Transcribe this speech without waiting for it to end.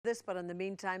this, but in the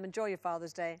meantime, enjoy your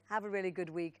Father's Day. Have a really good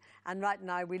week. And right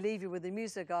now, we leave you with the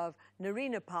music of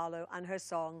Nerina Pallot and her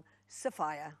song,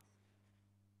 Sophia.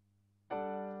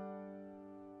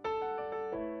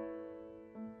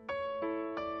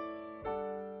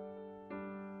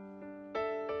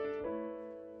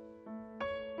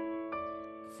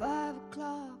 "5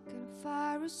 o'clock and a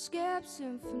fire escape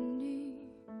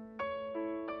symphony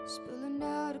spilling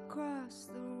out across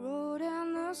the road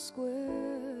and the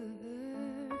square,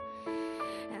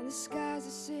 and the sky's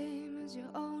the same as your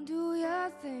own. Do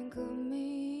you think of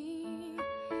me?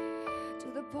 Do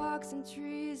the parks and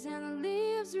trees and the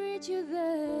leaves reach you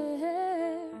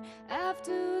there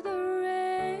after the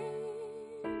rain?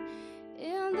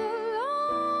 In the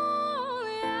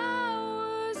lonely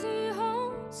hours he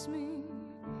haunts me,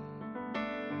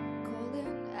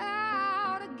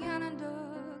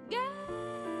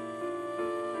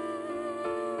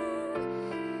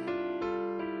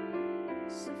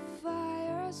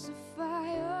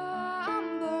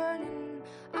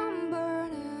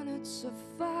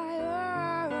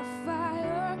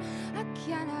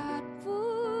 cannot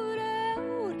put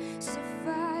out.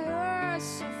 Sophia,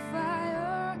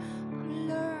 Sophia, I'm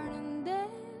learning that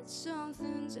some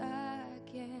things I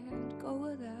can't go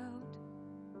without.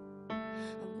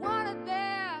 And one of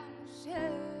them's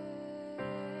here.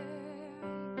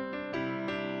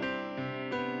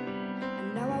 And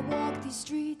now I walk these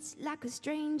streets like a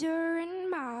stranger in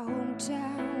my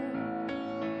hometown.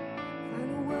 Find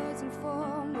the words and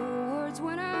form the words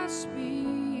when I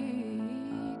speak.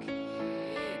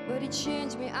 But he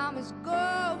changed me, I'm his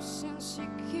ghost since he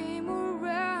came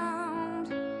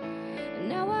around. And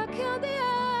now I count the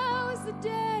hours, the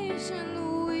days and the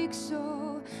weeks,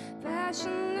 so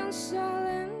passion and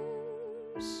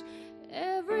silence.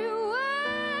 Every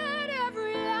word,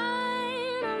 every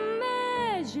line I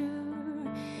measure,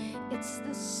 it's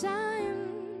the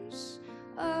science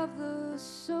of the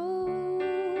soul.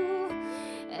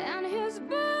 And his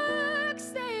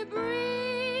books, they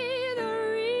breathe a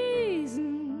reason.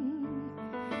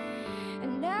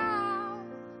 And now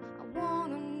I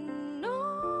wanna know.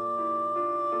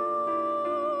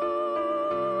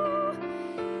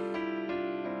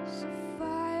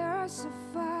 Sophia,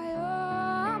 Sophia,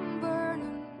 I'm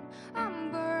burning,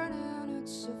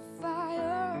 it's a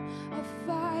fire,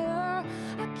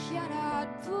 I cannot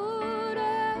put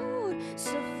out.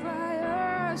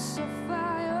 Sophia,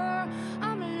 Sophia,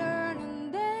 I'm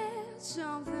learning that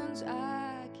some things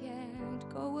I can't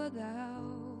go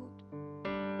without.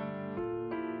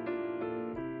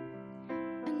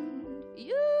 And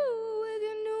you with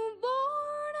your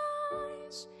newborn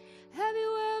eyes, have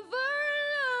you ever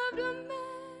loved a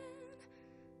man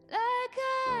like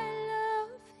I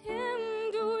love him?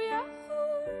 Do you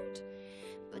hurt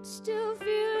but still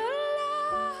feel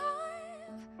alive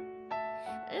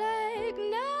like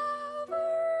never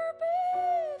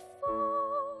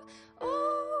before?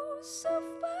 Oh,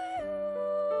 Sophia,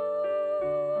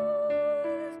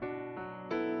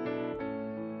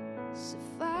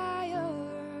 Sophia,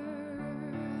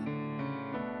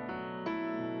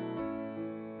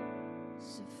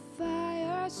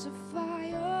 Sophia,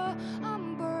 Sophia, I'm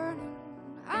burning.